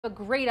A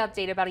great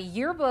update about a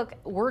yearbook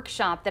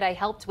workshop that I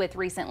helped with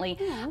recently.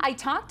 I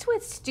talked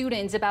with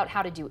students about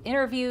how to do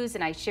interviews,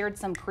 and I shared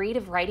some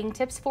creative writing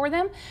tips for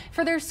them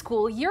for their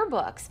school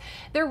yearbooks.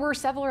 There were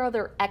several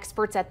other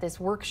experts at this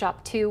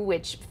workshop too,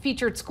 which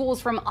featured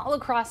schools from all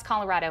across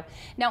Colorado.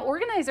 Now,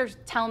 organizers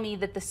tell me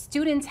that the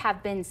students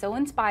have been so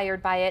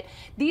inspired by it.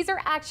 These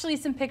are actually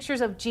some pictures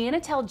of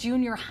Janitell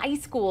Junior High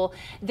School.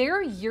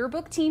 Their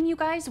yearbook team, you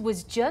guys,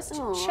 was just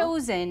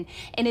chosen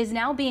and is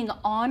now being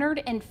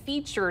honored and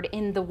featured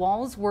in the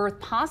Walsworth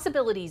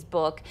Possibilities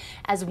Book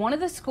as one of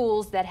the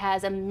schools that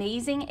has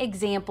amazing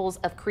examples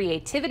of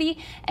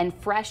creativity and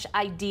fresh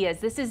ideas.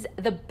 This is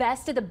the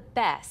best of the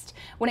best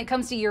when it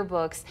comes to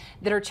yearbooks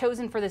that are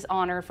chosen for this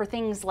honor for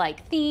things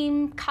like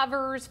theme,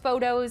 covers,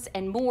 photos,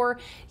 and more.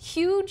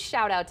 Huge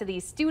shout out to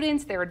these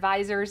students, their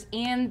advisors,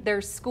 and their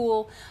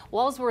school.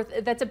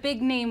 Walsworth, that's a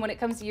big name when it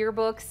comes to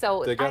yearbooks.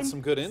 So they got some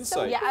good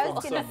insight. Yeah, I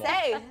was going to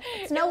say,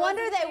 it's no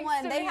wonder they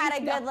won. They had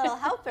a good little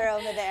helper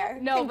over there.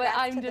 No, Congrats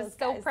but I'm just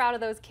so proud of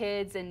those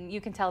kids, and you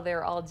can tell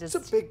they're all just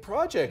It's a big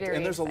project,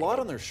 and there's excited. A lot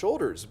on their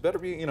shoulders. Better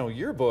be,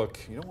 yearbook.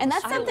 And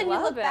that's something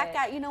you look back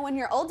at, when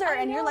you're older,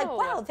 and you're like,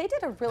 wow, they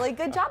did a really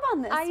good job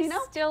on this. I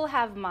still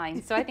have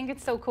mine, so I think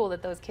it's so cool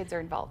that those kids are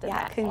involved in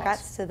that. Yeah,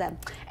 congrats to them.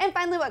 And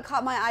finally, what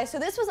caught my eye, so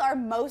this was our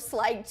most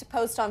liked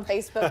post on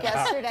Facebook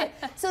yesterday.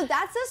 So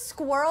that's a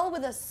squirrel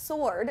with a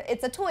sword.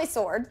 It's a toy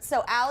sword.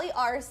 So Allie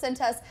R sent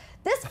us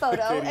this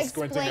photo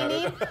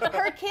explaining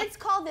her kids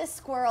call this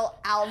squirrel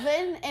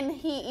Alvin, and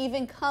he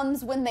even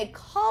comes when they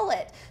call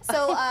it.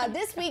 So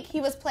this week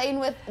he was playing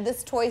with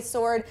this toy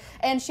sword,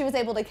 and she was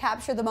able to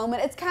capture the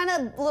moment. It's kind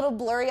of a little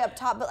blurry up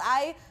top, but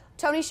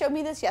Tony showed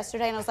me this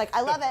yesterday, and I was like,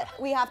 I love it.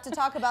 We have to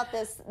talk about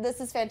this.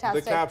 This is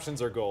fantastic. The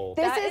captions are gold.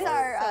 This is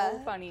our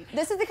so funny.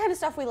 This is the kind of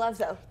stuff we love,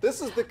 though.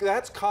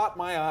 That's caught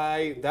my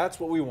eye. That's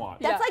what we want.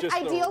 That's like just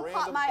ideal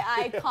caught my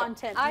eye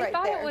content. I right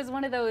thought there. it was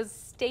one of those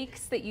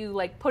stakes that you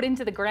put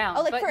into the ground.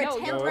 Oh, like but for no, a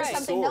temper or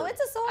something. No,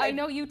 it's a sword. I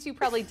know you two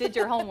probably did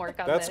your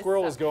homework on that this.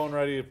 squirrel was going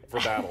ready for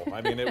battle.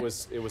 I mean, it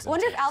was. I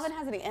wonder if Alvin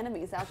has any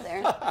enemies out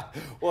there.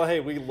 Well, hey,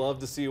 we love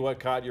to see what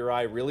caught your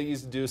eye. Really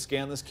easy to do.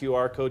 Scan this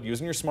QR code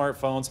using your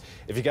smartphones.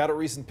 If you got a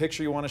recent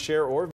picture you want to share or